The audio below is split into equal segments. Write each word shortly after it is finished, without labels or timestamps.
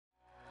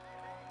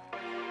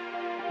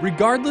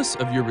Regardless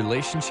of your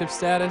relationship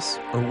status,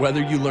 or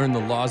whether you learn the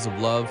laws of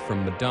love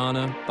from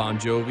Madonna, Bon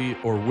Jovi,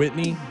 or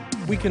Whitney,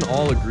 we can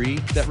all agree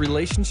that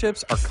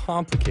relationships are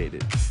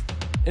complicated.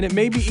 And it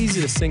may be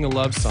easy to sing a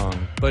love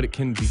song, but it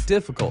can be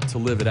difficult to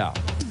live it out,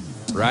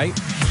 right?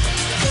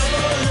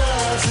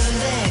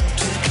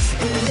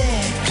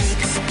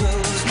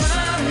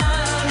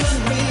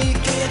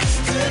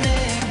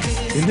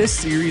 In this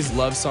series,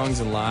 Love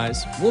Songs and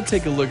Lies, we'll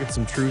take a look at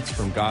some truths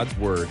from God's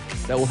Word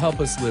that will help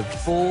us live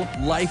full,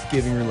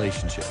 life-giving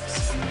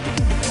relationships.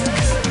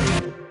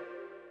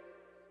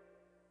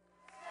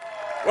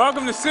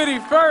 Welcome to City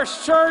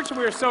First Church.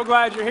 We are so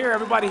glad you're here.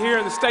 Everybody here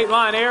in the State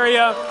Line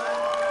area.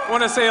 I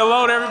want to say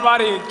hello to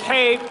everybody in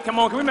Cape. Come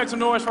on, can we make some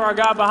noise for our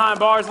God Behind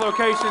Bars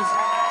locations?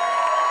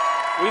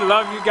 We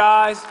love you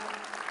guys.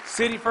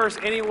 City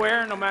First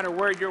anywhere, no matter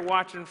where you're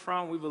watching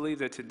from. We believe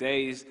that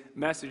today's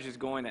message is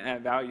going to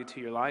add value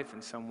to your life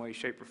in some way,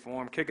 shape, or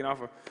form. Kicking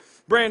off a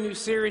brand new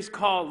series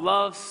called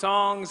Love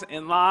Songs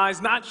and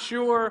Lies. Not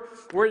sure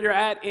where you're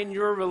at in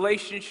your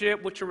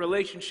relationship, what your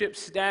relationship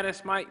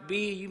status might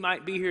be. You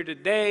might be here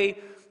today.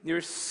 You're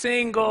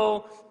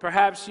single.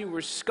 Perhaps you were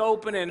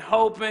scoping and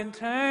hoping.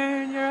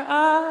 Turn your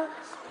eyes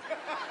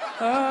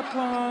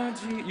upon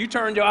Jesus. You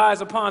turned your eyes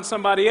upon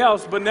somebody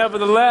else, but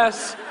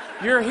nevertheless,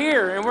 you're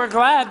here, and we're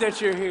glad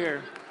that you're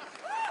here.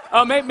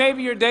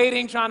 Maybe you're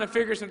dating, trying to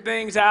figure some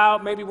things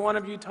out. Maybe one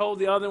of you told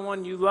the other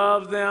one you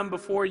love them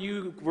before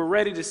you were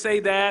ready to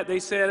say that. They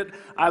said,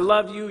 I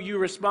love you. You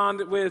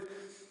responded with,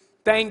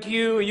 thank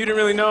you. And you didn't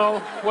really know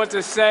what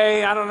to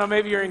say. I don't know,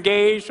 maybe you're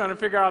engaged, trying to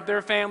figure out if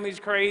their family's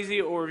crazy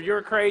or if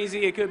you're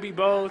crazy. It could be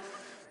both.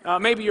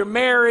 Maybe you're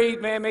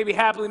married, man, maybe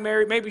happily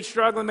married, maybe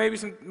struggling,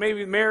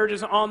 maybe marriage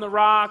is on the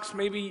rocks,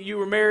 maybe you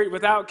were married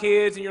without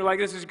kids and you're like,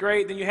 this is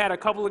great, then you had a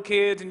couple of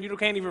kids and you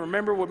can't even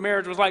remember what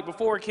marriage was like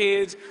before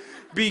kids.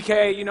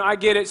 BK, I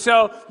get it.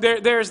 So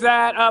there's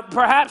that.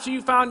 Perhaps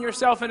you found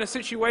yourself in a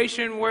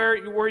situation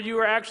where you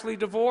were actually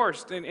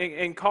divorced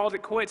and called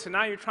it quits, and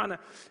now you're trying to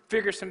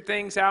figure some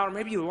things out, or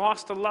maybe you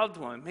lost a loved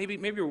one. Maybe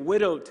you're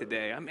widowed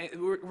today. I mean,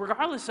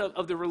 regardless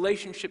of the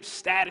relationship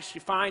status you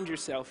find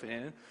yourself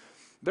in,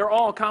 they're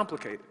all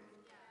complicated.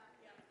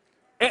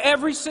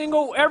 Every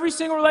single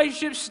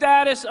relationship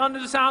status under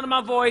the sound of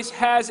my voice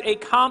has a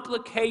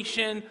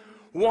complication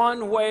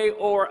one way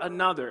or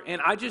another.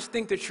 And I just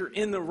think that you're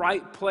in the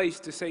right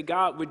place to say,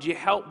 God, would you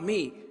help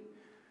me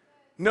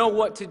know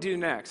what to do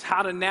next,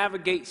 how to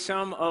navigate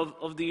some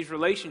of these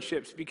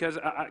relationships? Because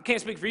I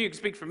can't speak for you, I can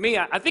speak for me.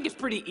 I think it's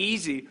pretty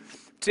easy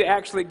to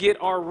actually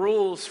get our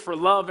rules for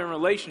love and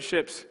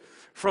relationships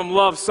from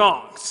love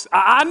songs.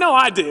 I know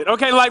I did,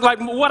 okay? Like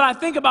what I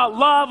think about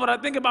love, what I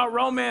think about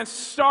romance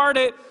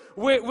started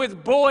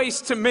with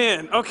Boyz II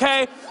Men,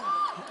 okay?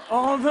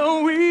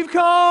 Although we've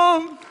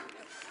come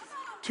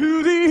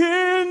to the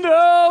end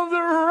of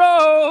the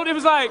road. It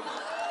was like,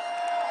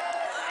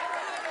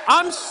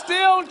 I'm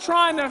still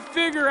trying to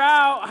figure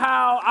out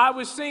how I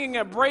was singing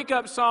a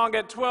breakup song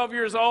at 12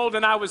 years old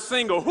and I was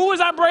single. Who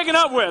was I breaking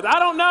up with? I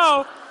don't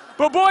know.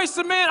 But Boyz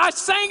II Men, I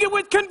sang it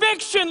with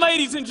conviction,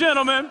 ladies and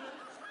gentlemen.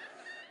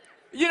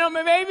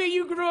 Maybe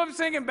you grew up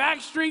singing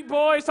Backstreet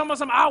Boys, talking about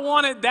something, I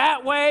want it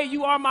that way.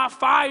 You are my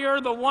fire,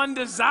 the one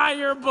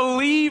desire.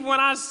 Believe when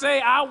I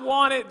say I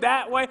want it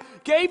that way.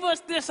 Gave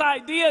us this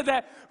idea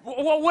that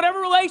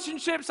whatever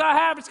relationships I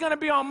have, it's going to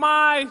be on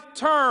my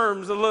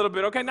terms a little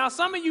bit. Okay, now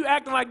some of you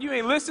acting like you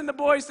ain't listened to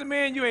Boyz II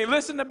Men, you ain't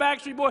listened to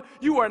Backstreet Boys.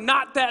 You are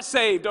not that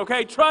saved,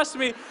 okay? Trust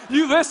me,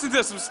 you listen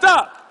to some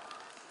stuff.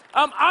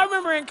 I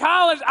remember in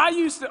college, I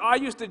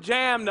used to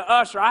jam to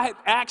Usher.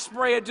 Axe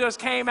Spray had just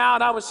came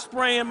out. I was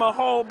spraying my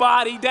whole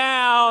body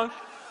down,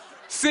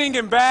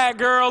 singing Bad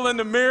Girl in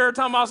the mirror,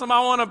 talking about something,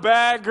 I want a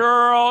bad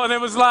girl. And it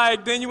was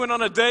like, then you went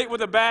on a date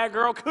with a bad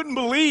girl. Couldn't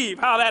believe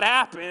how that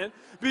happened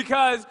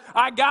because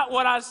I got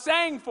what I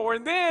sang for.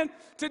 And then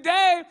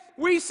today,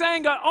 we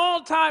sang an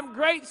all-time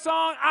great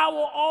song, I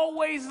Will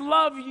Always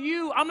Love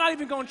You. I'm not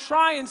even going to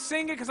try and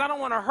sing it because I don't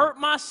want to hurt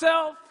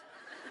myself.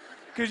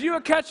 Because you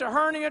would catch a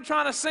hernia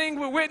trying to sing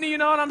with Whitney, you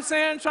know what I'm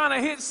saying? Trying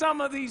to hit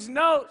some of these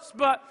notes.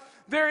 But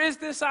there is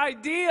this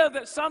idea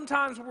that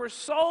sometimes we're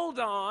sold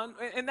on,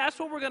 and that's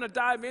what we're going to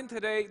dive in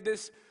today,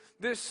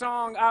 this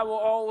song, I Will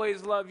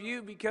Always Love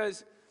You,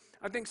 because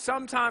I think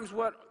sometimes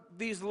what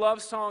these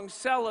love songs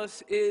sell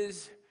us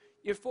is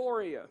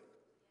euphoria,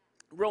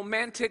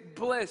 romantic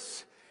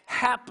bliss,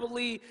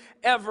 happily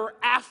ever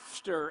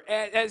after,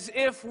 as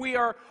if we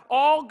are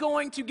all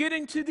going to get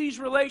into these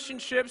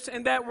relationships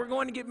and that we're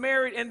going to get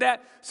married and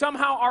that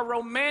somehow our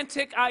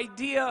romantic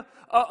idea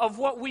of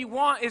what we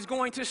want is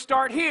going to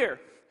start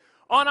here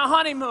on a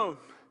honeymoon,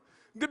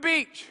 the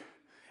beach,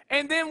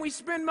 and then we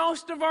spend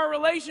most of our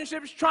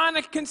relationships trying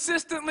to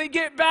consistently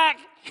get back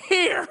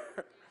here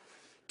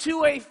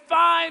to a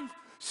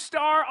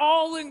 5-star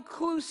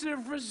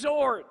all-inclusive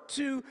resort,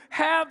 to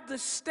have the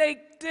steak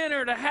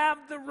dinner, to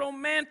have the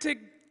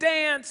romantic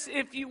dance,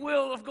 if you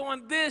will, of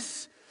going,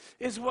 this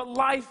is what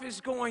life is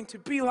going to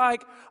be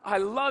like. I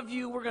love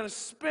you. We're going to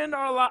spend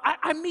our life.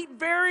 I meet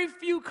very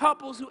few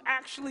couples who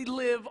actually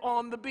live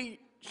on the beach.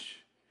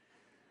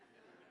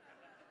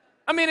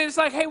 I mean, it's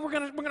like, hey, we're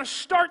gonna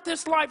start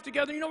this life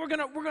together. You know,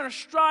 we're gonna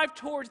strive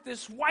towards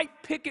this white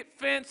picket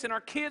fence, and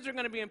our kids are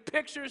gonna be in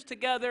pictures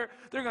together.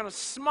 They're gonna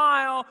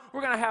smile.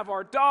 We're gonna have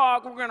our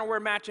dog. We're gonna wear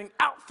matching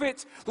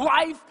outfits.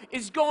 Life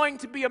is going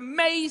to be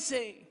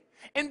amazing.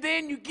 And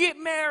then you get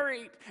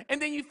married,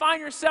 and then you find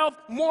yourself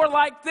more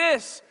like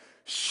this,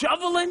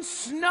 shoveling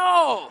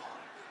snow.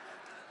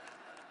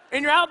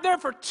 And you're out there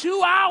for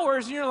 2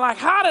 hours, and you're like,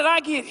 how did I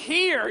get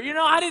here? You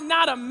know, I did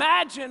not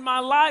imagine my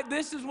life.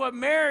 This is what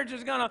marriage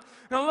is going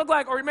to look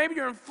like. Or maybe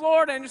you're in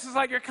Florida, and it's just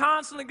like you're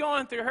constantly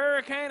going through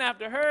hurricane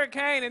after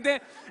hurricane.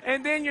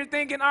 And then you're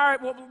thinking, all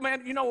right, well,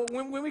 man, you know,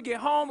 when we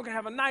get home, we're going to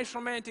have a nice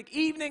romantic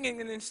evening.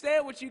 And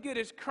instead, what you get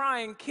is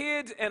crying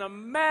kids and a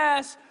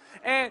mess.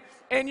 And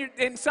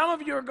some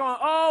of you are going,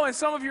 oh, and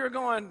some of you are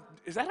going,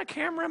 is that a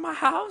camera in my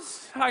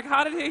house? Like,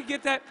 how did he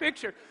get that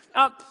picture?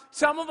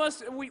 Some of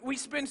us, we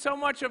spend so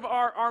much of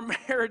our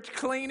marriage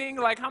cleaning.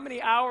 Like, how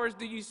many hours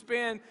do you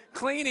spend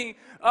cleaning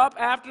up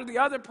after the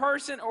other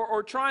person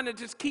or trying to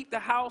just keep the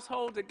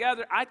household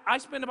together? I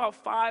spend about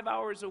 5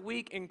 hours a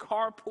week in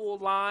carpool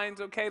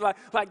lines, okay?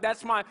 Like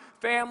that's my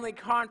family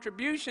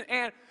contribution.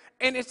 And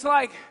it's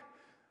like,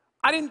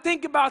 I didn't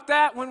think about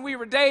that when we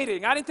were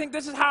dating. I didn't think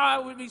this is how I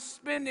would be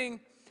spending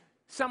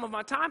some of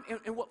my time.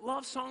 And what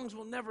love songs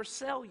will never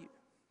sell you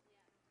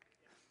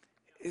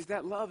is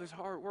that love is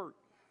hard work.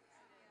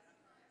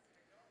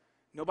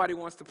 Nobody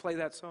wants to play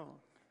that song.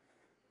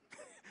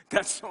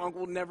 That song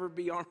will never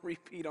be on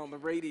repeat on the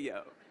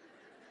radio.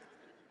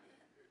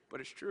 But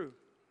it's true.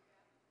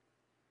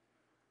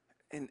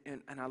 And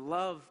I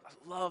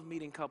love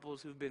meeting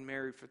couples who've been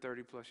married for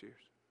 30 plus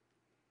years.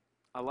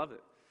 I love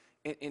it.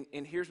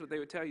 And here's what they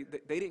would tell you.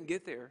 They didn't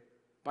get there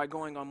by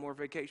going on more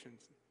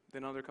vacations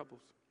than other couples.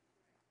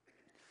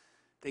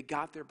 They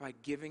got there by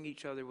giving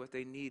each other what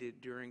they needed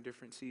during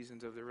different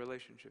seasons of their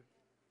relationship.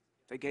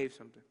 They gave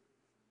something.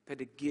 They had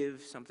to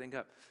give something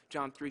up.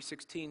 John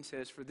 3:16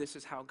 says, for this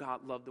is how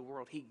God loved the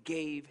world. He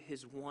gave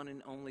his one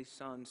and only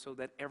Son so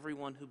that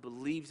everyone who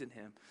believes in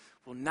him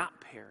will not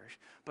perish,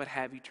 but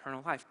have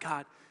eternal life.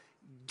 God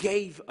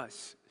gave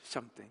us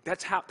something.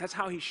 That's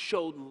how he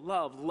showed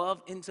love.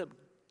 Love ends up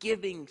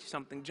giving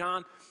something.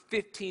 John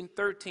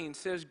 15:13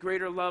 says,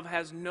 greater love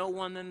has no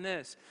one than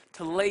this,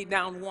 to lay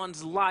down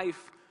one's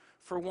life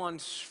for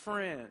one's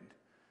friend.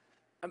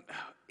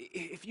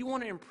 If you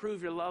want to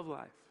improve your love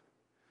life,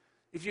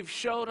 if you've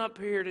showed up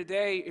here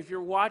today, if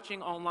you're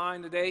watching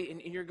online today and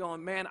you're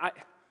going, man,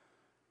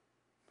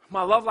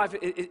 my love life,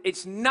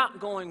 it's not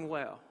going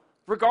well.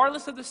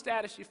 Regardless of the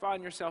status you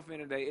find yourself in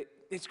today,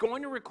 it's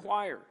going to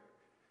require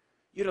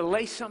you to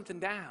lay something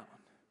down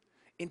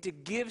and to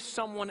give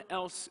someone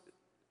else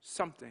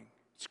something.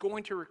 It's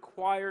going to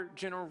require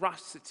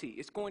generosity.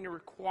 It's going to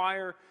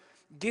require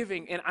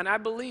giving. And I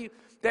believe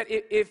that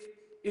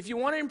if you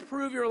want to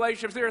improve your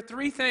relationships, there are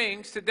 3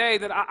 things today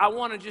that I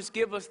want to just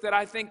give us that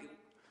I think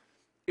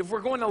if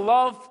we're going to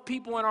love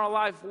people in our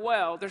life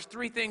well, there's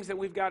 3 things that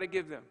we've got to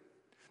give them.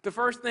 The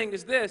first thing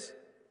is this: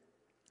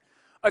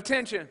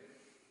 attention.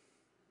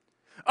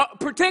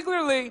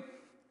 Particularly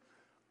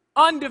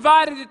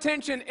undivided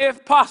attention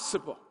if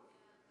possible.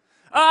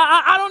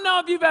 I don't know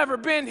if you've ever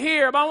been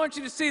here, but I want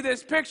you to see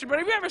this picture. But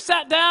have you ever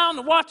sat down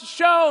to watch a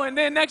show and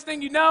then next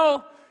thing you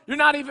know, you're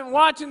not even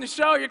watching the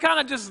show. You're kind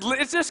of just,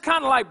 it's just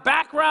kind of like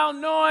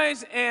background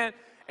noise and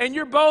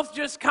you're both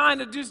just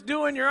kind of just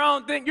doing your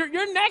own thing.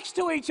 You're next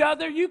to each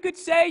other. You could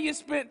say you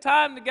spent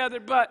time together,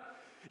 but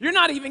you're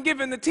not even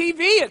giving the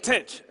TV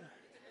attention,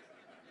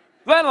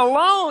 let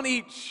alone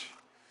each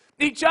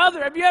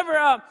other. Have you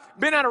ever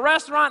been at a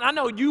restaurant? I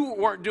know you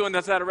weren't doing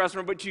this at a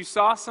restaurant, but you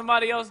saw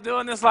somebody else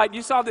doing this. Like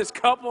you saw this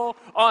couple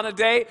on a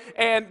date,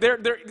 and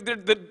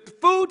the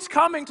food's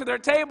coming to their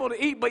table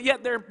to eat, but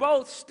yet they're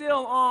both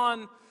still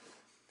on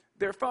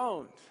their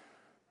phones.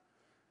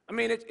 I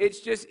mean,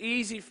 it's just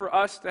easy for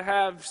us to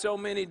have so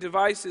many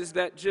devices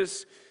that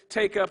just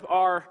take up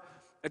our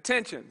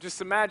attention. Just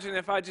imagine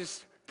if I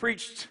just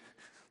preached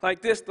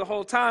like this the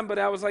whole time, but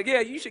I was like, yeah,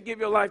 you should give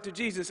your life to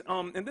Jesus.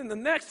 And then the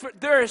next,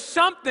 there is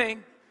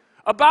something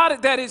about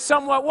it that is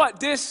somewhat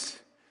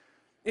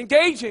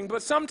disengaging,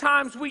 but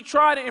sometimes we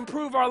try to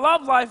improve our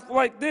love life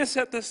like this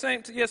at the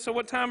same time. Yeah, so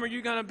what time are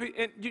you going to be?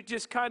 And you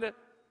just kind of,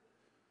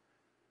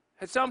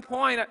 at some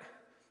point,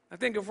 I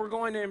think if we're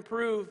going to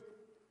improve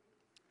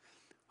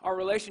our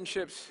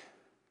relationships,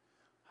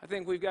 I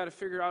think we've got to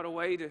figure out a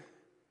way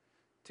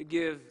to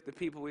give the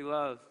people we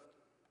love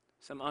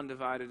some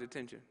undivided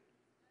attention.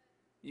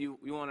 You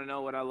want to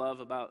know what I love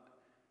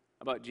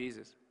about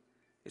Jesus?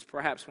 It's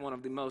perhaps one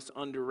of the most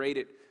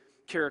underrated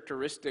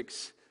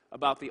characteristics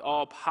about the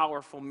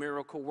all-powerful,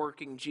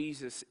 miracle-working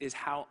Jesus is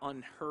how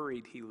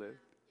unhurried he lived.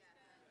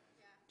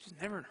 Just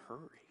never in a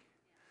hurry.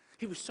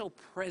 He was so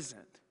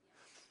present.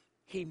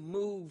 He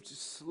moved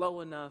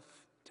slow enough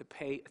to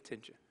pay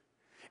attention.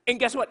 And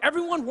guess what?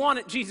 Everyone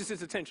wanted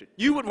Jesus' attention.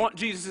 You would want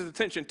Jesus'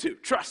 attention too.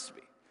 Trust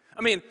me.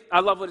 I mean, I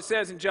love what it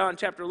says in John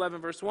chapter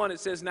 11, verse 1. It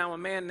says, now a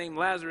man named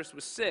Lazarus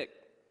was sick.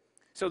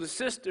 So the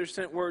sisters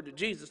sent word to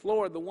Jesus,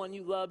 Lord, the one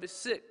you love is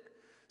sick.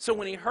 So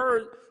when he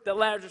heard that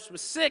Lazarus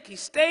was sick, he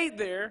stayed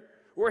there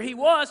where he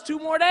was 2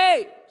 more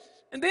days.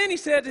 And then he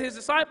said to his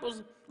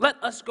disciples,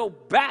 let us go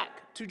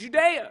back to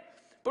Judea.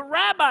 But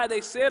Rabbi,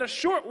 they said, a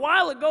short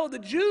while ago the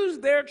Jews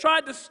there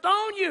tried to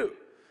stone you,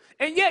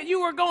 and yet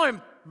you were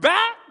going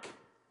back?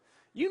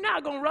 You're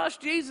not going to rush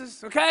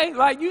Jesus, okay?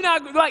 You're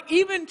not,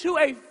 even to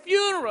a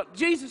funeral,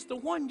 Jesus, the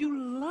one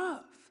you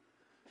love,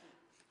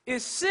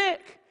 is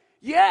sick.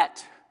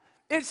 Yet,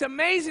 it's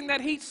amazing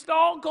that he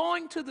stalled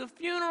going to the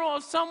funeral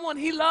of someone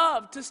he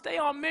loved to stay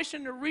on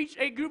mission to reach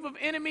a group of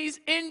enemies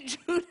in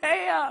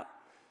Judea.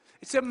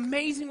 It's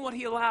amazing what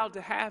he allowed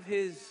to have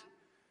his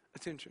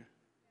attention.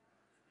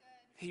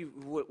 He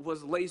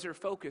was laser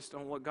focused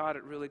on what God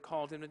had really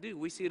called him to do.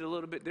 We see it a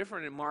little bit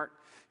different in Mark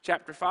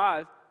chapter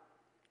 5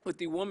 with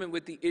the woman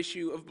with the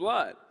issue of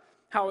blood.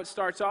 How it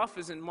starts off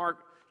is in Mark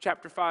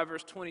chapter 5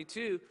 verse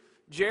 22.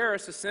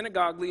 Jairus, a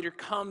synagogue leader,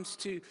 comes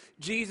to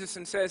Jesus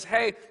and says,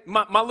 hey,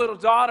 my little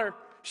daughter,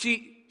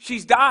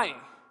 she's dying.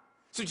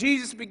 So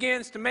Jesus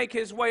begins to make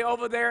his way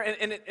over there,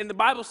 and the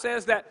Bible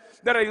says that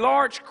a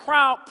large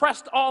crowd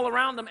pressed all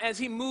around him as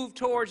he moved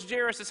towards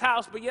Jairus'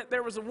 house, but yet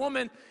there was a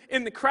woman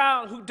in the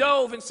crowd who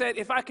dove and said,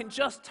 if I can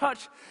just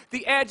touch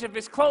the edge of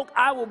his cloak,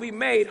 I will be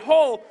made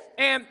whole.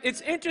 And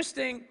it's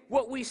interesting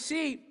what we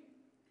see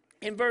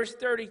in verse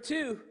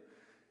 32.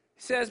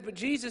 It says, but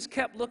Jesus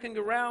kept looking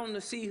around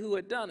to see who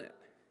had done it.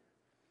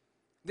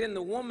 Then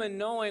the woman,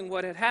 knowing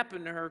what had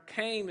happened to her,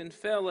 came and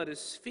fell at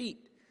his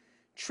feet.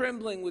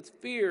 Trembling with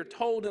fear,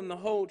 told him the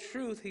whole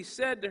truth. He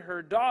said to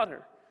her,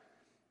 daughter,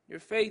 your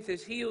faith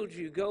has healed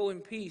you. Go in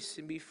peace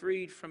and be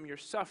freed from your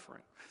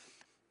suffering.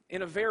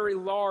 In a very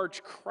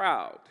large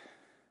crowd,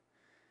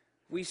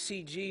 we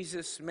see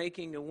Jesus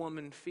making a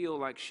woman feel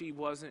like she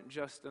wasn't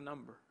just a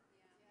number.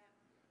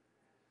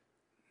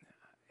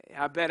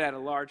 I bet at a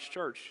large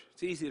church,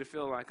 it's easy to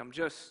feel like I'm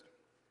just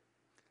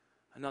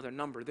another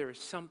number. There is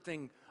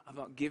something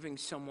about giving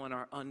someone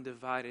our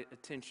undivided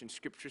attention.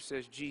 Scripture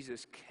says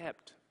Jesus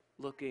kept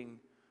looking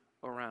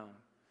around.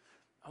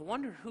 I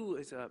wonder who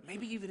is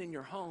maybe even in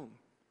your home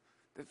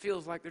that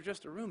feels like they're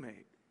just a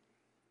roommate.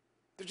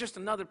 They're just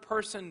another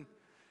person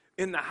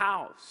in the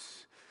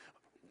house.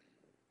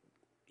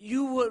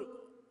 You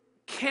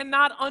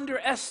cannot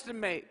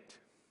underestimate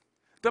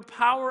the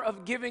power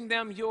of giving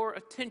them your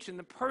attention.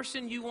 The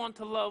person you want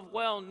to love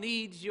well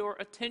needs your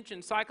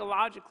attention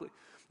psychologically.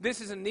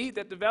 This is a need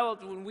that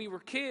developed when we were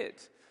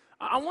kids.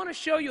 I want to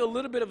show you a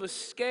little bit of a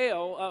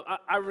scale.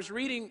 I was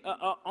reading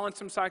on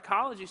some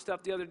psychology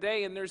stuff the other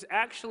day, and there's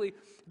actually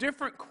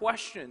different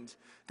questions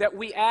that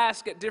we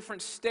ask at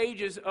different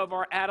stages of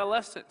our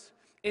adolescence.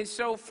 And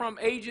so from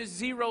ages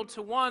 0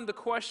 to 1, the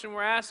question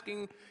we're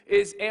asking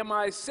is, am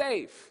I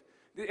safe?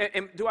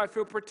 And do I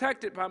feel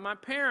protected by my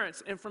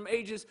parents? And from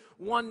ages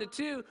 1 to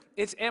 2,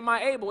 it's, am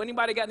I able?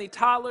 Anybody got any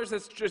toddlers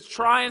that's just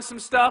trying some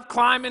stuff,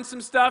 climbing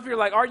some stuff? You're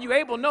like, are you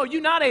able? No,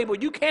 you're not able.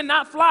 You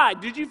cannot fly.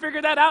 Did you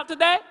figure that out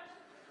today?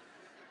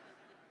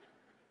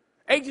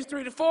 Ages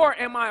 3 to 4,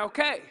 am I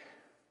okay?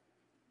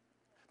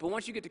 But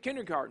once you get to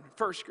kindergarten,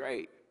 first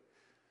grade,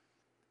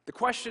 the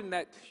question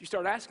that you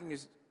start asking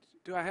is,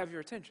 do I have your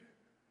attention?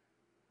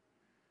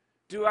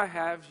 Do I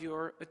have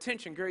your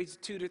attention? Grades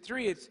 2 to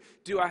 3, it's,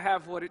 do I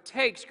have what it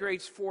takes?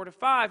 Grades 4 to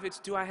 5, it's,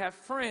 do I have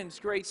friends?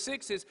 Grade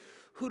 6 is,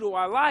 who do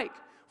I like?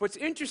 What's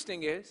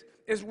interesting is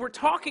we're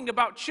talking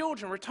about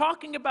children, we're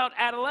talking about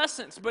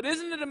adolescents, but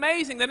isn't it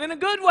amazing that in a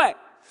good way,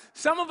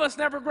 some of us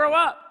never grow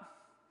up?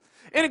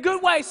 In a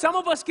good way, some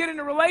of us get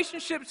into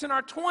relationships in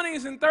our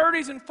 20s and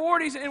 30s and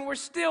 40s, and we're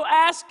still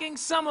asking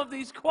some of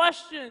these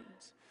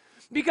questions.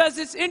 Because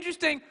it's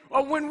interesting,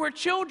 when we're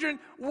children,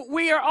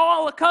 we are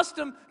all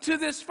accustomed to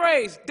this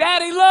phrase,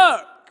 Daddy,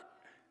 look.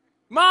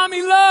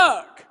 Mommy,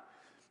 look.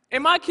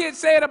 And my kids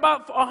say it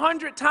about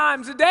 100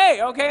 times a day,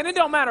 okay? And it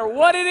don't matter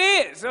what it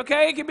is,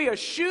 okay? It could be a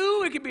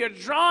shoe, it could be a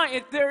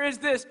drawing. There is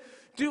this,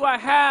 do I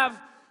have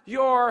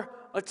your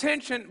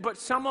attention? But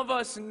some of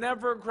us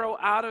never grow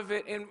out of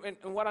it. And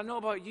what I know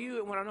about you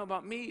and what I know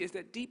about me is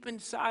that deep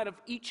inside of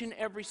each and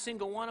every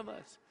single one of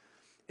us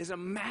is a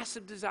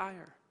massive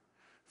desire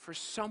for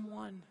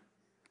someone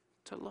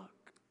to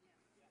look.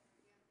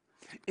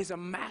 Is a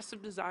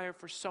massive desire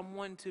for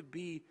someone to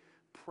be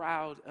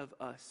proud of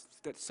us,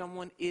 that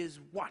someone is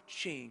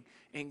watching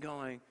and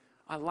going,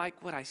 I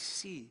like what I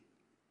see.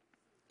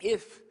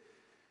 If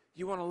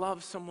you want to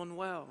love someone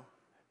well,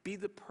 be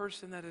the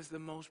person that is the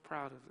most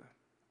proud of them.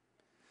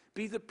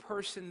 Be the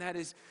person that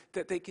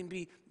they can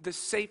be the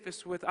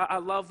safest with. I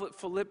love what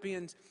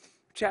Philippians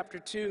chapter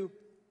 2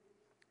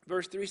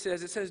 verse 3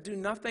 says. It says, do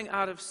nothing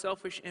out of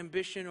selfish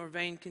ambition or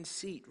vain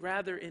conceit.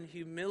 Rather, in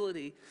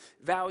humility,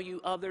 value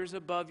others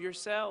above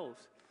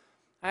yourselves.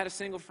 I had a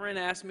single friend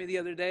ask me the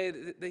other day,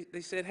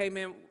 they said, hey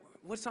man,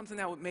 what's something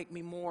that would make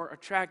me more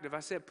attractive? I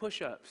said,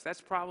 push-ups.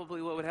 That's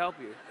probably what would help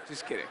you.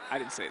 Just kidding. I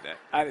didn't say that.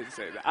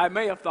 I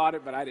may have thought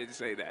it, but I didn't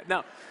say that.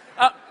 No.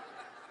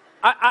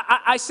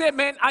 I said,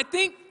 man, I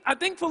think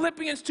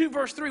Philippians 2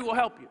 verse 3 will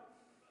help you.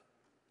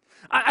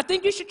 I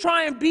think you should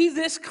try and be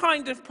this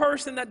kind of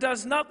person that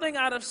does nothing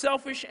out of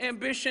selfish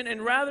ambition,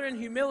 and rather in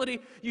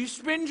humility, you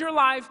spend your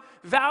life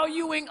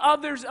valuing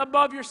others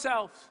above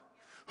yourself.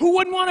 Who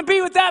wouldn't want to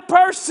be with that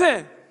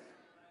person?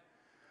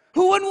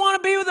 Who wouldn't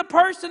want to be with a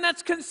person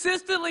that's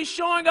consistently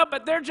showing up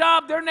at their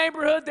job, their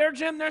neighborhood, their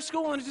gym, their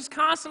school, and is just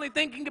constantly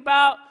thinking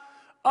about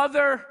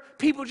other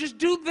people? Just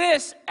do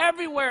this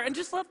everywhere and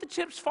just let the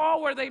chips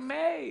fall where they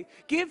may.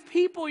 Give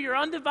people your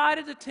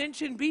undivided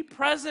attention. Be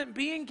present.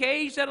 Be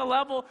engaged at a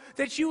level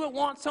that you would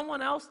want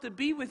someone else to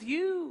be with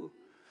you.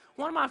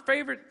 One of my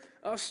favorite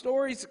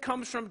stories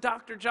comes from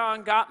Dr.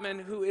 John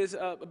Gottman, who is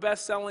a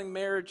best-selling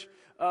marriage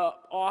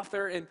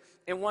author.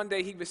 And one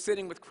day he was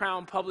sitting with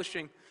Crown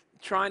Publishing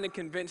trying to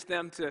convince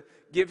them to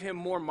give him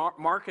more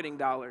marketing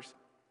dollars.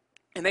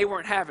 And they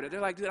weren't having it. They're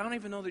like, dude, I don't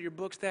even know that your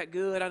book's that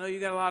good. I know you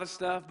got a lot of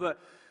stuff, but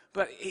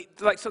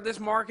so this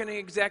marketing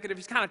executive,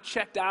 he's kind of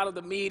checked out of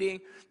the meeting.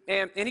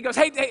 And he goes,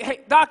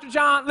 hey, Dr.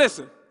 John,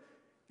 listen.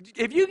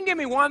 If you can give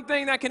me one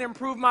thing that can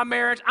improve my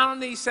marriage, I don't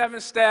need 7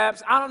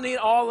 steps. I don't need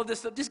all of this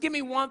stuff. Just give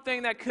me one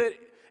thing that could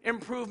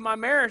improve my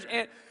marriage.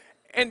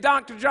 And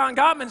Dr. John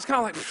Gottman's kind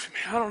of like,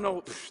 man, I don't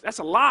know, that's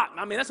a lot.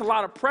 I mean, that's a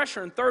lot of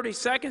pressure in 30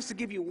 seconds to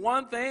give you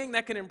one thing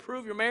that can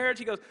improve your marriage.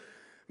 He goes,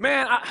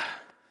 man,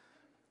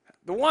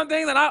 the one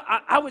thing that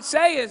I would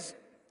say is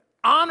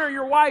honor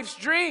your wife's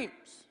dreams.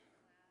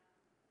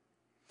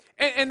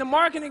 And the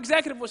marketing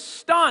executive was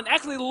stunned,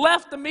 actually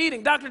left the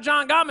meeting. Dr.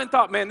 John Gottman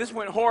thought, man, this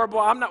went horrible.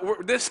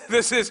 This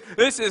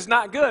is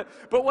not good.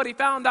 But what he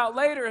found out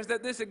later is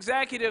that this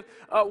executive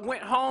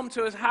went home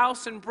to his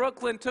house in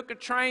Brooklyn, took a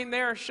train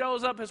there,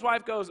 shows up. His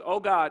wife goes, oh,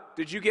 God,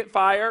 did you get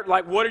fired?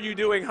 Like, what are you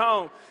doing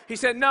home? He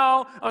said,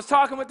 no, I was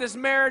talking with this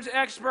marriage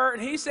expert,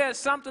 and he said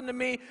something to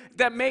me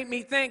that made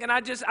me think, and I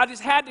just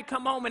had to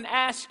come home and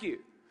ask you,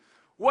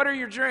 what are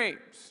your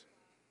dreams?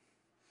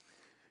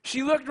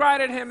 She looked right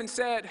at him and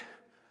said,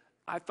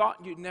 I thought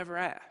you'd never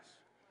ask.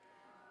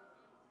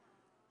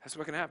 That's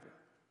what can happen.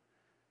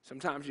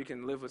 Sometimes you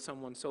can live with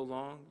someone so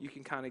long, you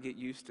can kind of get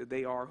used to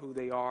they are who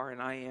they are,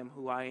 and I am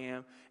who I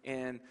am,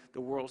 and the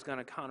world's going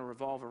to kind of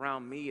revolve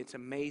around me. It's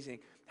amazing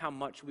how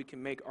much we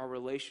can make our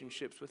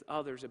relationships with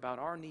others about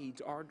our needs,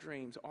 our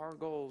dreams, our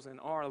goals, and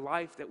our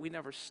life, that we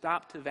never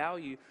stop to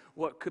value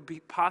what could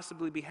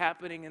possibly be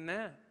happening in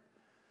that.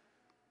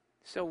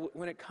 So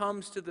when it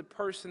comes to the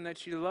person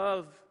that you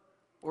love,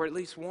 or at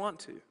least want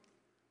to,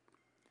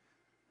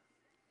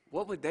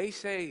 what would they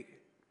say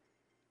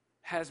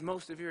has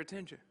most of your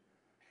attention?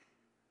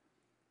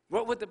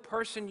 What would the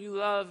person you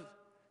love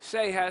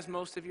say has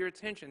most of your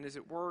attention? Is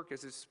it work?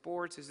 Is it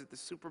sports? Is it the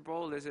Super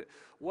Bowl? Is it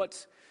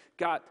what's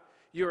got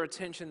your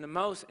attention the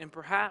most? And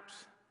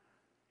perhaps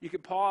you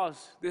could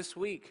pause this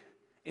week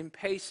and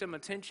pay some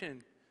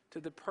attention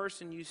to the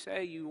person you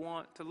say you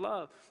want to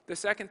love. The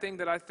second thing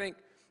that I think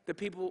the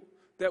people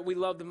that we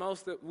love the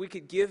most that we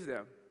could give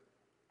them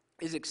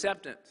is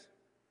acceptance.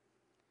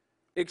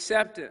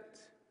 Acceptance.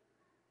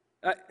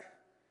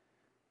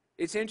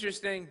 It's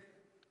interesting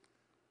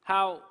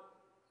how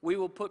we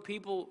will put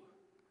people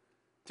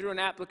through an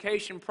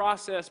application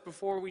process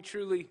before we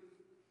truly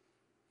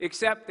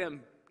accept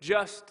them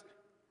just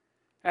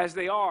as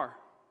they are.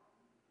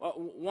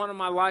 One of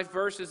my life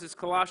verses is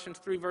Colossians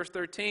 3, verse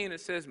 13.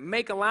 It says,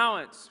 make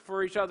allowance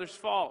for each other's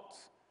faults.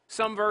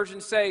 Some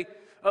versions say,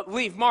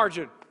 leave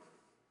margin.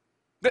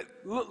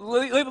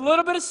 Leave a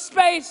little bit of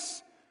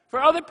space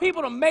for other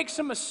people to make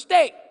some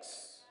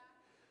mistakes.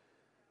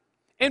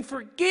 And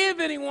forgive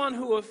anyone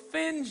who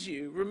offends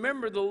you.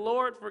 Remember, the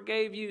Lord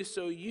forgave you,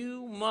 so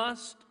you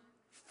must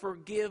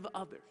forgive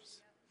others.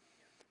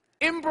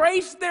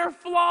 Embrace their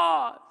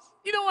flaws.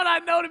 You know what I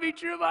know to be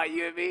true about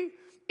you and me?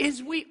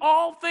 Is we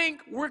all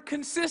think we're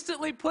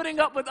consistently putting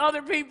up with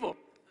other people.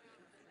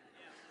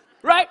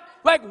 Right?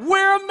 Like,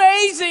 we're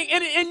amazing,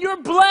 and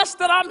you're blessed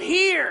that I'm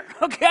here,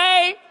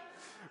 okay?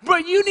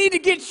 But you need to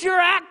get your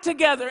act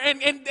together, and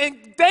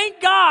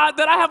thank God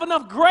that I have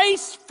enough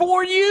grace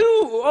for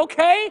you,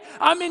 okay?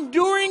 I'm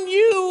enduring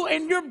you,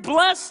 and you're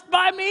blessed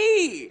by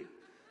me.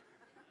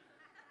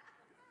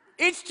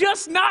 It's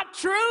just not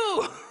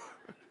true.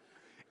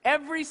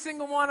 Every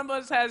single one of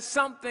us has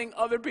something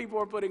other people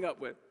are putting up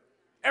with.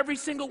 Every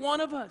single one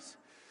of us.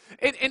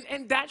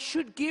 And that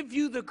should give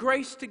you the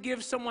grace to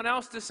give someone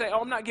else to say,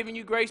 oh, I'm not giving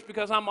you grace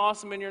because I'm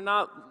awesome and you're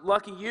not,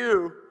 lucky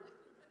you.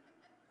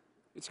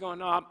 It's going,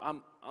 no,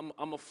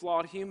 I'm a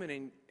flawed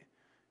human,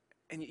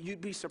 and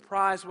you'd be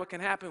surprised what can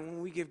happen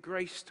when we give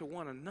grace to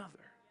one another.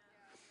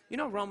 You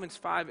know, Romans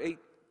 5:8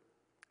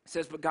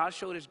 says, but God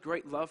showed his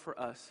great love for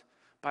us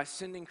by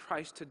sending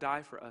Christ to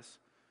die for us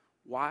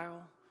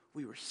while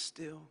we were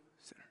still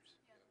sinners.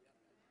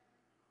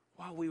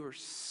 While we were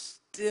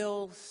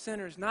still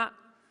sinners, not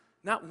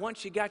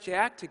once you got your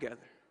act together.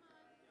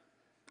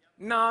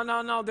 No.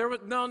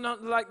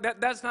 Like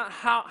that's not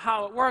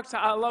how it works.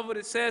 I love what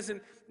it says in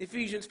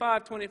Ephesians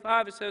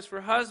 5:25. It says, for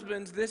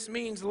husbands, this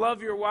means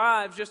love your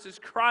wives just as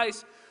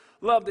Christ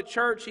loved the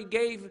church. He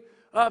gave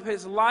up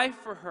his life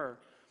for her.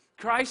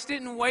 Christ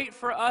didn't wait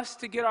for us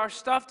to get our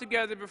stuff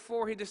together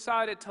before he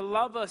decided to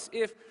love us.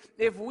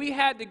 If we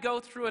had to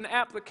go through an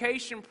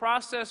application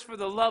process for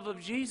the love of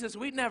Jesus,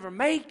 we'd never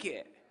make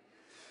it.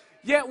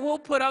 Yet we'll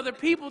put other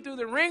people through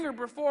the ringer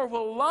before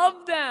we'll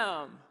love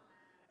them.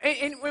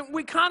 And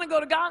we kind of go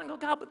to God and go,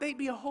 God, but they'd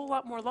be a whole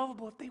lot more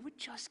lovable if they would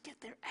just get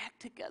their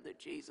act together.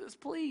 Jesus,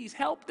 please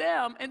help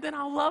them, and then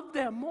I'll love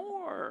them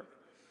more.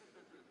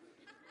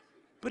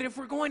 But if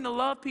we're going to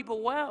love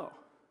people well,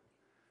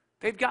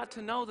 they've got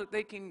to know that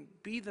they can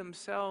be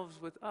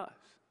themselves with us,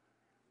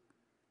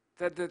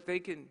 that they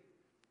can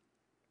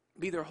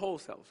be their whole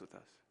selves with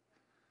us.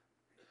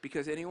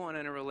 Because anyone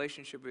in a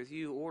relationship with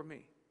you or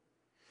me,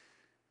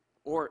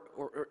 or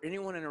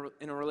anyone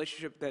in a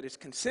relationship that is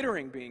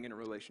considering being in a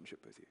relationship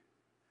with you,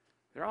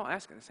 they're all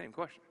asking the same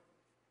question.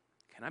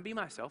 Can I be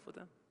myself with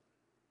them?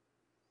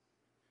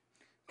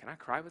 Can I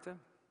cry with them?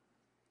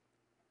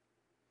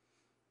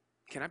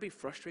 Can I be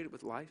frustrated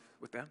with life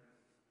with them?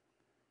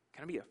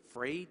 Can I be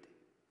afraid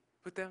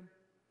with them?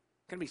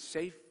 Can I be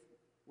safe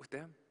with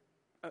them?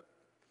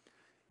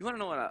 You want to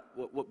know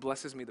what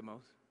blesses me the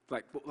most?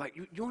 Like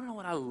you want to know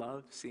what I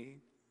love seeing?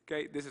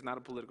 Okay, this is not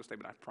a political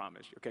statement, I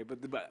promise you. Okay,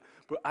 but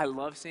I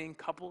love seeing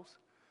couples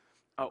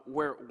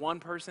where one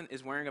person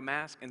is wearing a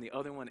mask and the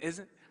other one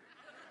isn't.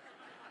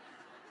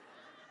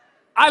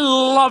 I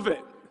love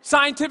it.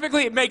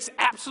 Scientifically, it makes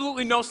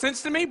absolutely no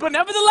sense to me, but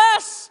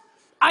nevertheless,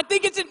 I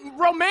think it's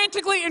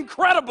romantically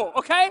incredible.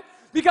 Okay,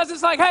 because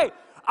it's like, hey,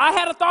 I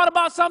had a thought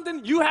about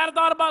something, you had a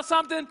thought about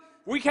something.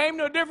 We came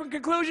to a different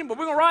conclusion, but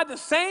we're going to ride the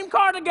same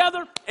car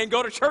together and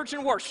go to church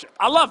and worship.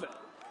 I love it.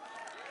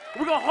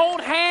 We're going to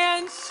hold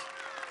hands.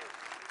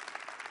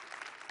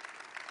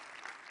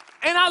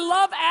 And I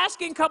love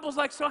asking couples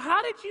like, so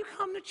how did you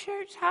come to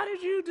church? How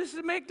did you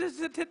make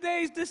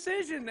today's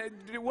decision?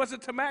 Was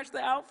it to match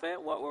the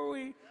outfit?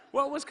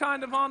 What was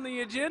kind of on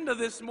the agenda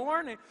this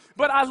morning?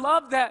 But I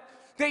love that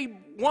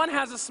one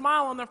has a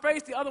smile on their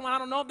face. The other one, I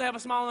don't know if they have a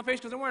smile on their face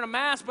because they're wearing a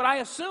mask, but I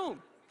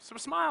assume some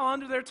smile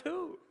under there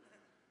too.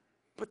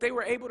 But they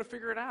were able to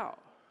figure it out,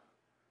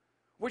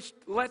 which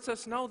lets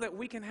us know that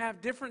we can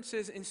have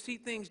differences and see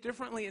things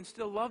differently and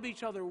still love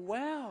each other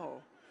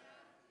well.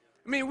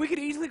 I mean, we could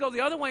easily go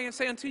the other way and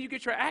say, until you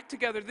get your act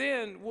together,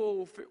 then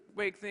we'll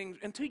make things,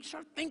 until you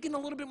start thinking a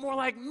little bit more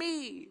like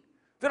me,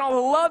 then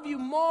I'll love you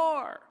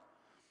more.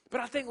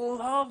 But I think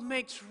love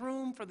makes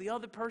room for the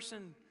other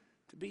person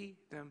to be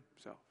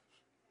themselves.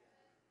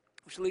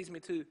 Which leads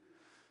me to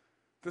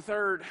the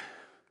third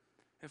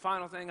and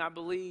final thing I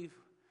believe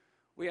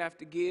we have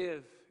to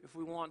give if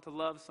we want to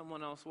love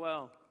someone else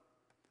well.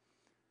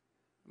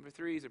 Number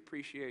 3 is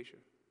appreciation.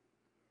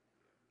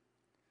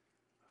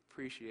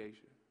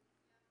 Appreciation.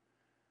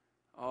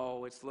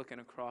 Oh, it's looking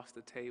across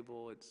the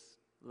table. It's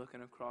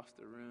looking across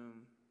the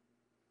room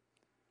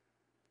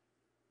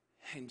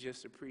and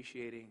just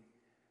appreciating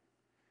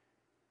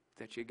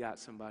that you got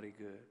somebody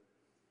good.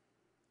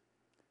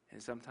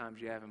 And sometimes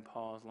you haven't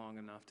paused long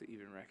enough to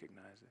even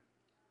recognize it.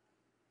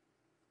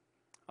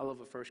 I love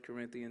what 1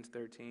 Corinthians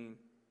 13,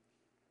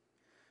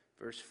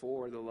 verse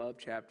 4, the love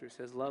chapter,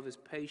 says, love is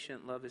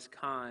patient, love is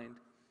kind.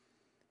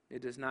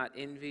 It does not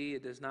envy,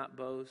 it does not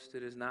boast,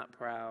 it is not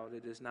proud,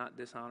 it does not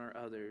dishonor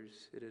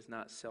others, it is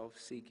not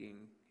self-seeking,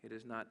 it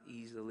is not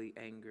easily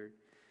angered.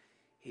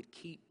 It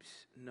keeps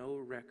no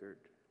record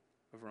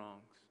of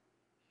wrongs.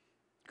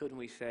 Couldn't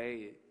we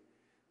say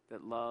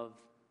that love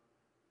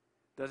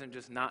doesn't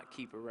just not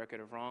keep a record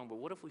of wrong, but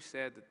what if we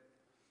said that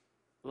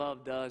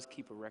love does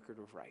keep a record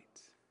of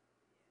rights?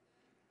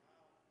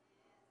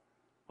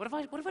 What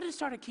if I just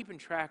started keeping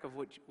track of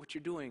what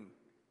you're doing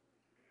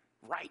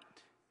right?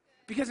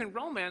 Because in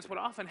romance, what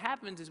often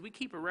happens is we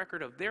keep a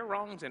record of their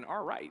wrongs and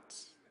our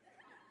rights.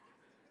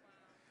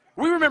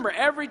 We remember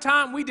every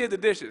time we did the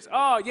dishes.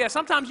 Oh, yeah,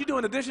 sometimes you're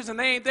doing the dishes and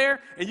they ain't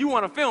there, and you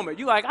want to film it.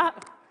 You're like,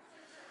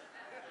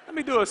 let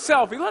me do a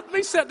selfie. Let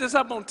me set this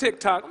up on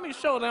TikTok. Let me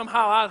show them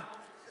I'm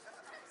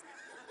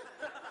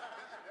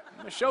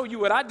going to show you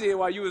what I did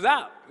while you was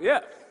out. Yeah.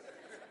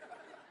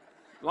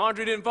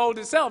 Laundry didn't fold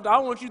itself. I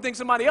don't want you to think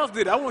somebody else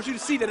did it. I want you to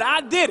see that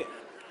I did it.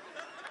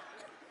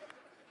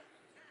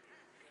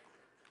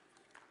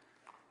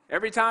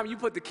 Every time you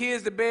put the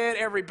kids to bed,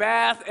 every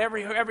bath,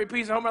 every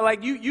piece of homework,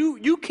 like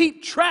you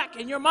keep track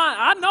in your mind.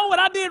 I know what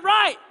I did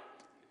right.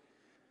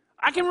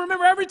 I can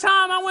remember every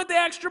time I went the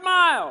extra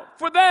mile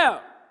for them.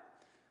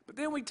 But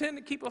then we tend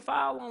to keep a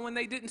file on when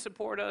they didn't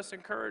support us,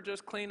 encourage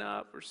us, clean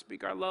up, or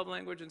speak our love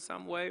language in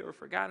some way, or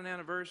forgot an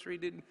anniversary,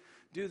 didn't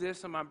do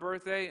this on my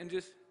birthday, and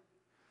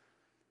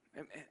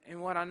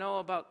what I know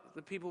about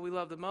the people we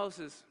love the most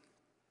is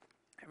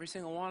every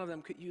single one of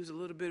them could use a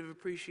little bit of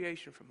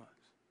appreciation from us.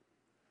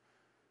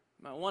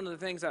 Now, one of the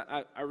things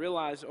I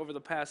realized over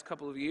the past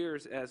couple of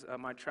years as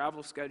my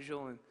travel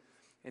schedule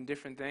and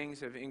different things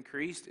have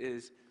increased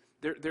is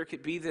there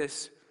could be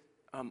this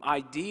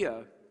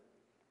idea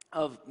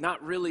of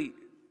not really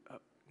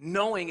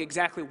knowing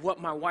exactly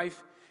what my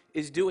wife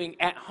is doing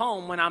at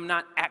home when I'm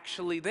not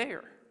actually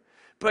there.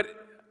 But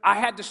I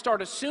had to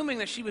start assuming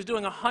that she was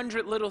doing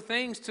 100 little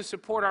things to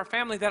support our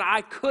family that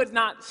I could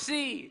not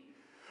see.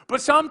 But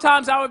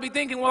sometimes I would be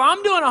thinking, well,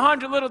 I'm doing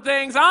 100 little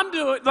things I'm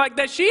doing, like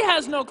that she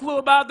has no clue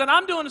about, that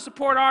I'm doing to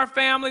support our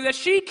family that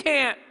she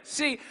can't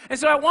see. And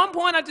so at one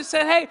point I just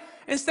said, hey,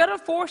 instead of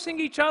forcing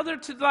each other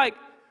to like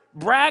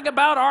brag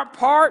about our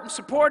part and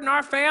supporting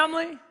our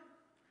family,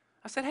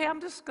 I said, hey,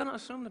 I'm just going to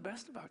assume the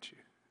best about you.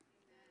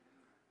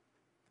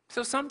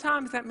 So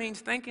sometimes that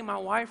means thanking my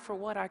wife for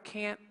what I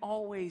can't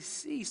always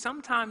see.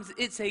 Sometimes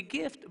it's a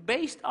gift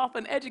based off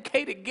an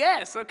educated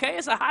guess, okay?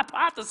 It's a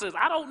hypothesis.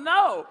 I don't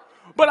know.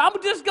 But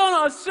I'm just going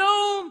to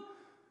assume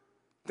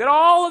that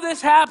all of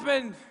this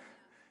happened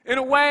in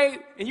a way,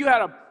 and you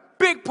had a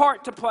big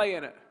part to play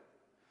in it.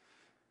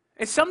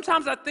 And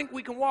sometimes I think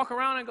we can walk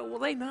around and go, well,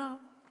 they know.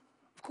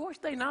 Of course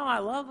they know I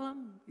love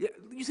them. Yeah,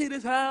 you see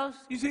this house?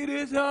 You see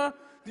this, huh?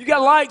 You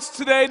got lights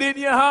today,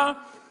 didn't you, huh?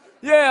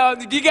 Yeah,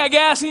 you got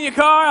gas in your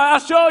car? I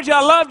showed you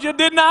I loved you,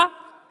 didn't I?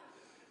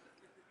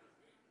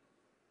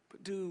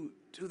 But do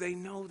they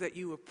know that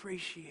you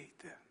appreciate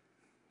them?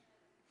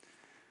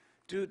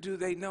 Do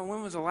they know?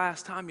 When was the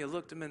last time you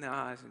looked them in the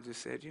eyes and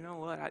just said, you know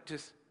what, I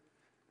just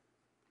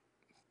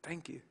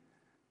thank you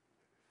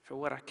for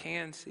what I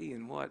can see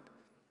and what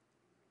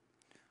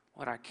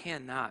I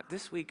cannot.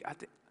 This week,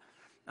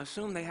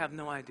 assume they have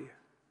no idea.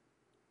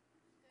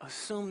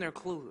 Assume they're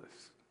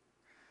clueless.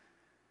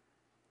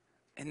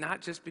 And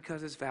not just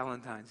because it's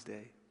Valentine's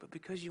Day, but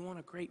because you want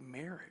a great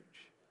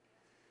marriage.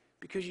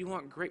 Because you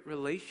want great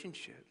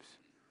relationships.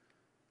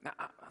 Now,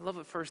 I love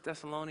what 1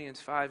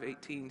 Thessalonians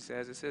 5:18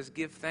 says. It says,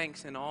 give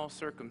thanks in all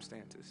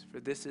circumstances, for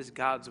this is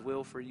God's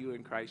will for you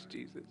in Christ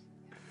Jesus.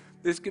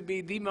 This could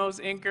be the most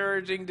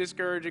encouraging,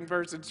 discouraging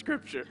verse in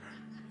Scripture.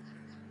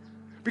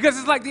 Because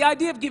it's like the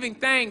idea of giving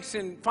thanks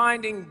and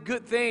finding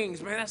good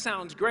things, man, that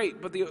sounds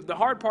great. But the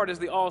hard part is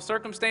the all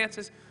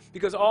circumstances,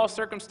 because all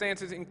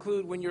circumstances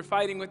include when you're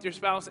fighting with your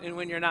spouse and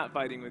when you're not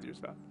fighting with your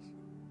spouse.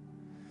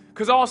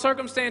 Because all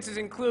circumstances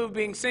include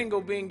being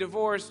single, being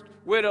divorced,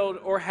 widowed,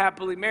 or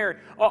happily married.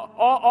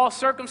 All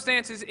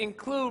circumstances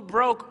include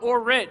broke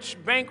or rich,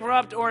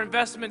 bankrupt or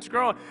investments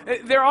growing.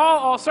 They're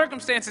all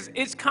circumstances.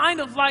 It's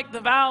kind of like the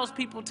vows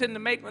people tend to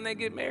make when they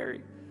get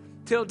married.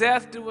 Till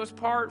death do us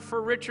part,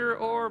 for richer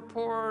or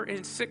poorer,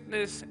 in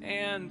sickness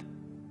and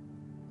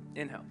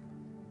in health.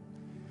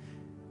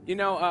 You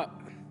know,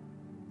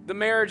 the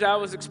marriage I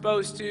was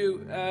exposed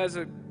to as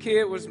a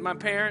kid was my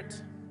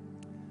parents.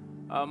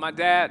 My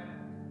dad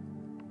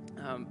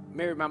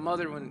married my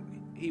mother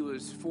when he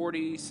was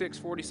 46,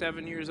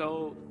 47 years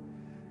old.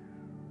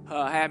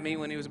 Had me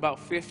when he was about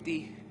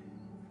 50.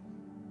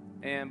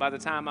 And by the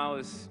time I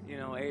was,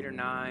 8 or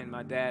 9,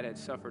 my dad had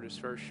suffered his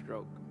first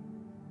stroke.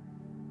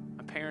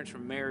 My parents were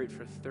married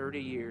for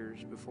 30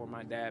 years before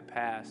my dad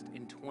passed.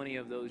 In 20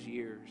 of those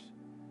years,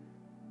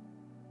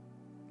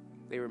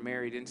 they were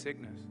married in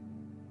sickness.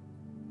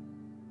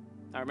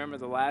 I remember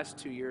the last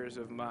 2 years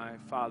of my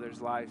father's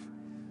life,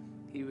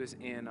 he was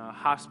in a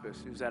hospice.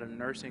 He was at a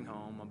nursing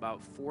home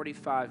about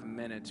 45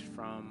 minutes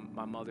from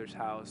my mother's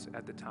house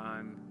at the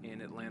time in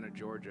Atlanta,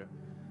 Georgia.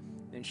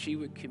 And she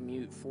would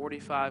commute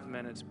 45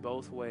 minutes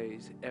both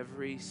ways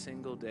every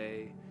single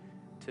day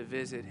to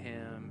visit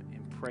him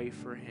and pray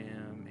for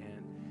him.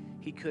 And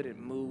he couldn't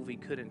move, he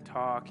couldn't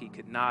talk, he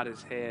could nod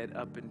his head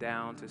up and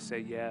down to say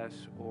yes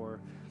or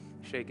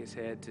shake his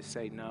head to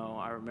say no.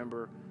 I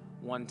remember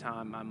one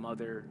time my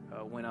mother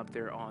went up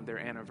there on their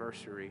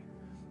anniversary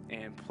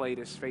and played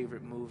his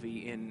favorite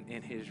movie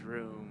in his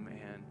room,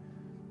 and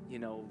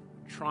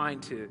trying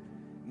to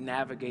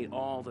navigate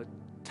all the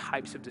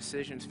types of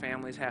decisions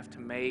families have to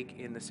make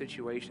in the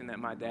situation that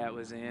my dad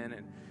was in,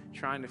 and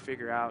trying to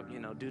figure out,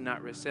 do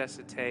not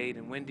resuscitate,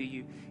 and when do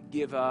you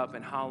give up,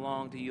 and how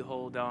long do you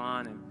hold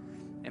on,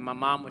 and my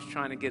mom was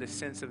trying to get a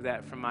sense of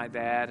that from my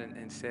dad,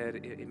 and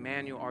said,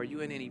 Emmanuel, are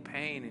you in any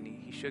pain? And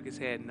he shook his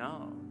head,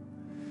 no.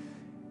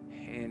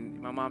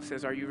 And my mom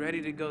says, are you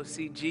ready to go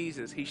see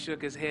Jesus? He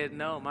shook his head,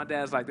 no. My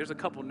dad's like, there's a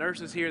couple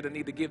nurses here that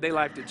need to give their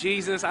life to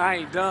Jesus. I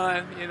ain't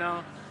done,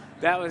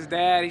 That was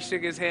Dad. He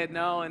shook his head,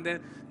 no. And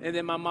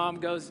then my mom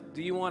goes,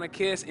 do you want a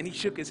kiss? And he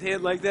shook his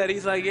head like that.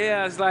 He's like,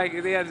 yeah. It's like,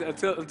 yeah,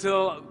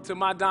 until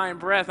my dying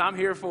breath, I'm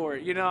here for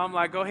it. I'm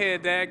like, go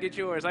ahead, Dad, get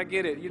yours. I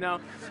get it,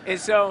 And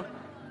so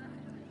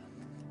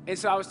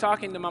I was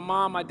talking to my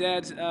mom. My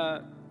dad's,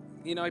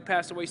 he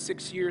passed away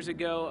 6 years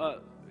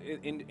ago.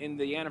 In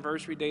the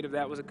anniversary date of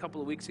that was a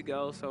couple of weeks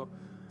ago. So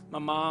my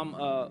mom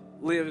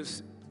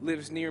lives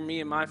near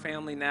me and my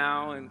family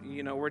now, and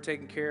we're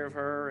taking care of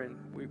her, and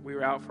we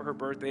were out for her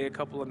birthday a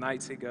couple of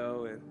nights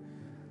ago,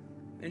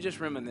 and just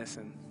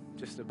reminiscing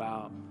just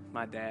about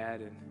my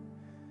dad,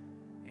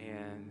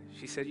 and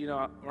she said,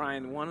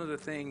 Ryan, one of the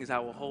things I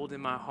will hold in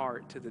my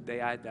heart to the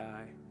day I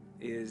die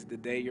is the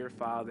day your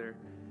father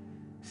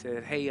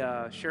said, hey,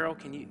 Cheryl,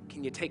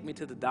 can you take me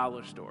to the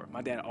dollar store?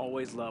 My dad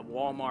always loved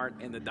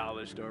Walmart and the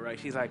dollar store, right?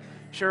 She's like,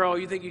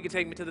 Cheryl, you think you can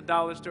take me to the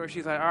dollar store?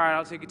 She's like, all right,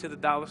 I'll take you to the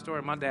dollar store.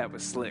 And my dad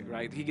was slick,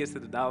 right? He gets to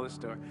the dollar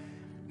store.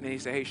 And then he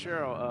said, hey,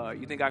 Cheryl,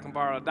 you think I can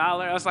borrow $1?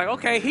 I was like,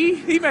 okay,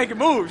 he making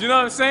moves, you know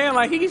what I'm saying?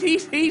 Like,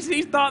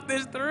 he's thought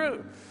this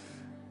through.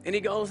 And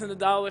he goes in the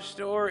dollar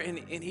store, and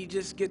he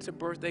just gets a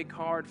birthday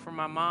card for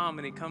my mom,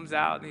 and he comes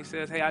out, and he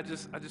says, hey, I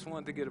just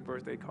wanted to get a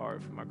birthday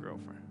card for my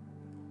girlfriend.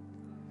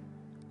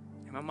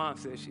 And my mom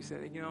said, she said,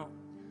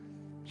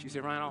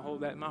 Ryan, I'll hold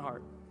that in my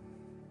heart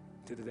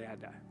to the day I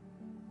die.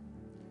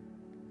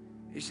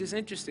 it's just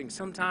interesting.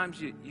 Sometimes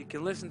you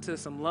can listen to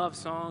some love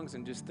songs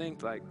and just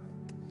think like,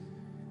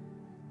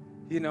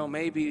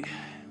 maybe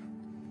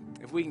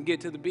if we can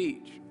get to the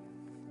beach,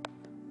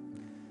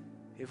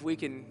 if we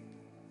can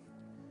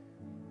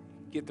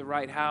get the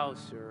right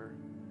house, or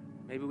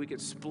maybe we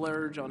could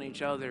splurge on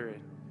each other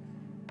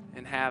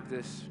and have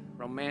this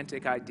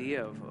romantic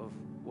idea of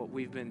what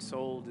we've been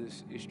sold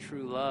is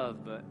true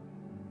love. But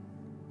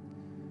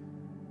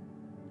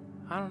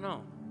I don't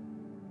know.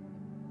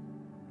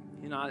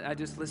 I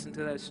just listened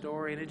to that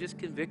story and it just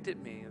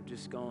convicted me of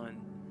just going,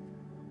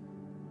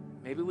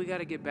 maybe we got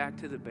to get back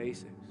to the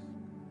basics.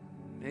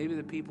 Maybe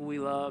the people we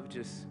love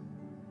just,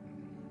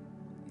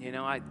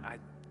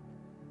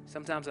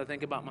 sometimes I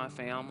think about my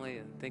family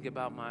and think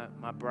about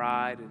my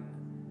bride, and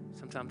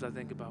sometimes I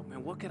think about,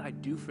 man, what could I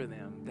do for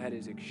them that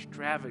is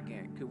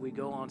extravagant? Could we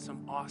go on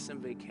some awesome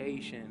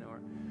vacation, or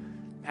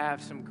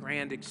have some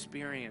grand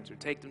experience, or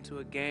take them to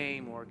a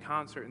game or a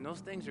concert? And those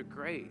things are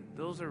great.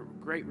 Those are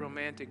great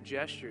romantic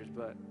gestures,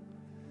 but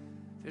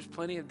there's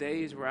plenty of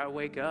days where I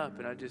wake up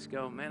and I just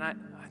go, man,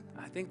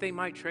 I think they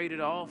might trade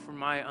it all for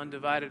my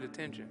undivided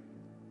attention.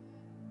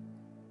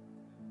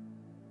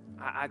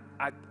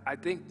 I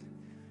think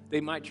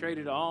they might trade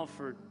it all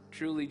for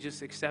truly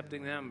just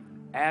accepting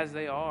them as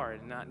they are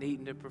and not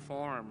needing to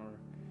perform or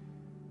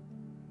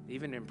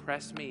even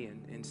impress me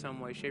in some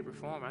way, shape, or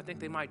form. I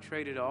think they might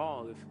trade it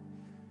all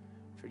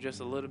for just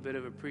a little bit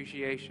of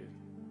appreciation,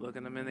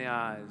 looking them in the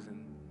eyes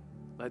and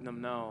letting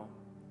them know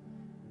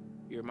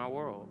you're my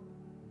world.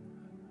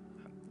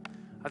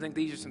 I think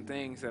these are some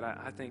things that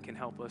I think can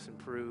help us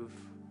improve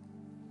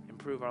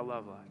our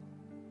love life.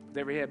 With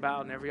every head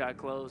bowed and every eye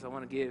closed, I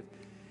want to give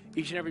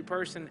each and every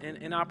person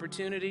an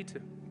opportunity to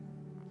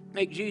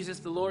make Jesus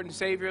the Lord and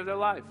Savior of their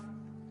life.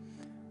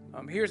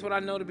 Here's what I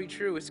know to be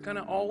true. It's going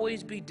to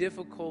always be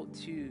difficult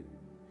to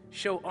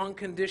show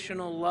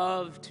unconditional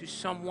love to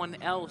someone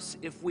else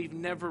if we've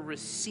never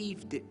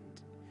received it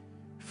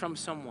from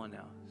someone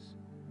else.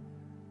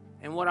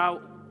 And what I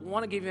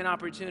want to give you an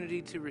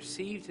opportunity to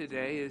receive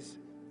today is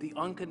the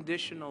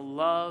unconditional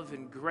love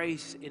and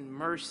grace and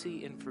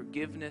mercy and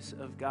forgiveness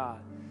of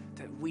God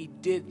that we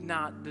did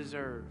not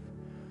deserve.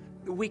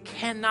 We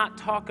cannot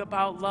talk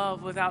about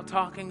love without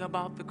talking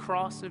about the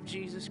cross of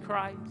Jesus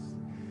Christ.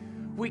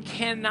 We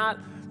cannot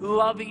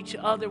love each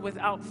other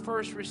without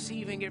first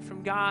receiving it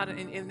from God.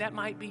 And that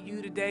might be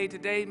you today.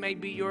 Today may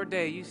be your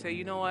day. You say,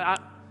 you know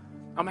what,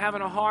 I'm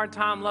having a hard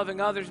time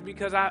loving others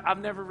because I've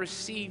never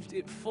received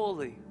it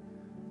fully.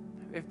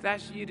 If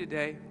that's you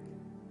today,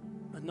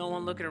 with no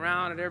one looking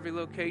around at every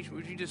location,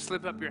 would you just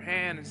slip up your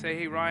hand and say,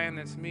 hey, Ryan,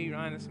 that's me.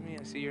 Ryan, that's me.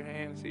 I see your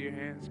hand. I see your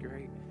hand. That's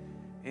great.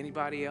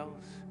 Anybody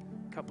else?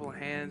 A couple of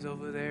hands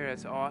over there.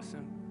 That's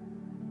awesome.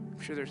 I'm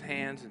sure there's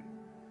hands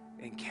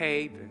and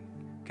Cape and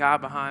guy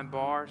behind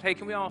bars. Hey,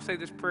 can we all say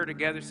this prayer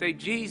together? Say,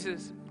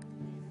 Jesus,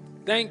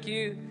 thank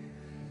you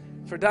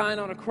for dying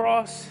on a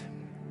cross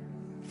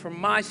for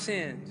my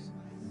sins.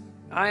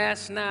 I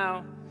ask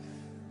now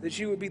that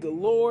you would be the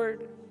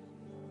Lord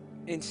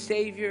and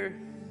Savior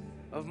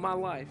of my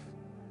life.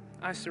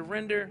 I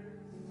surrender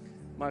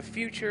my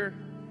future,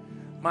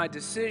 my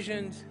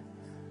decisions,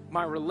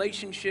 my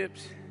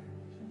relationships,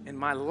 and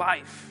my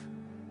life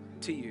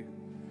to you.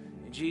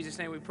 In Jesus'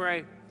 name we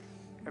pray.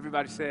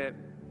 Everybody said,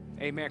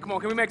 amen. Come on,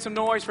 can we make some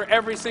noise for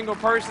every single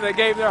person that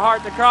gave their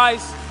heart to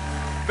Christ?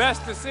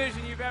 Best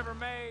decision you've ever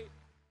made.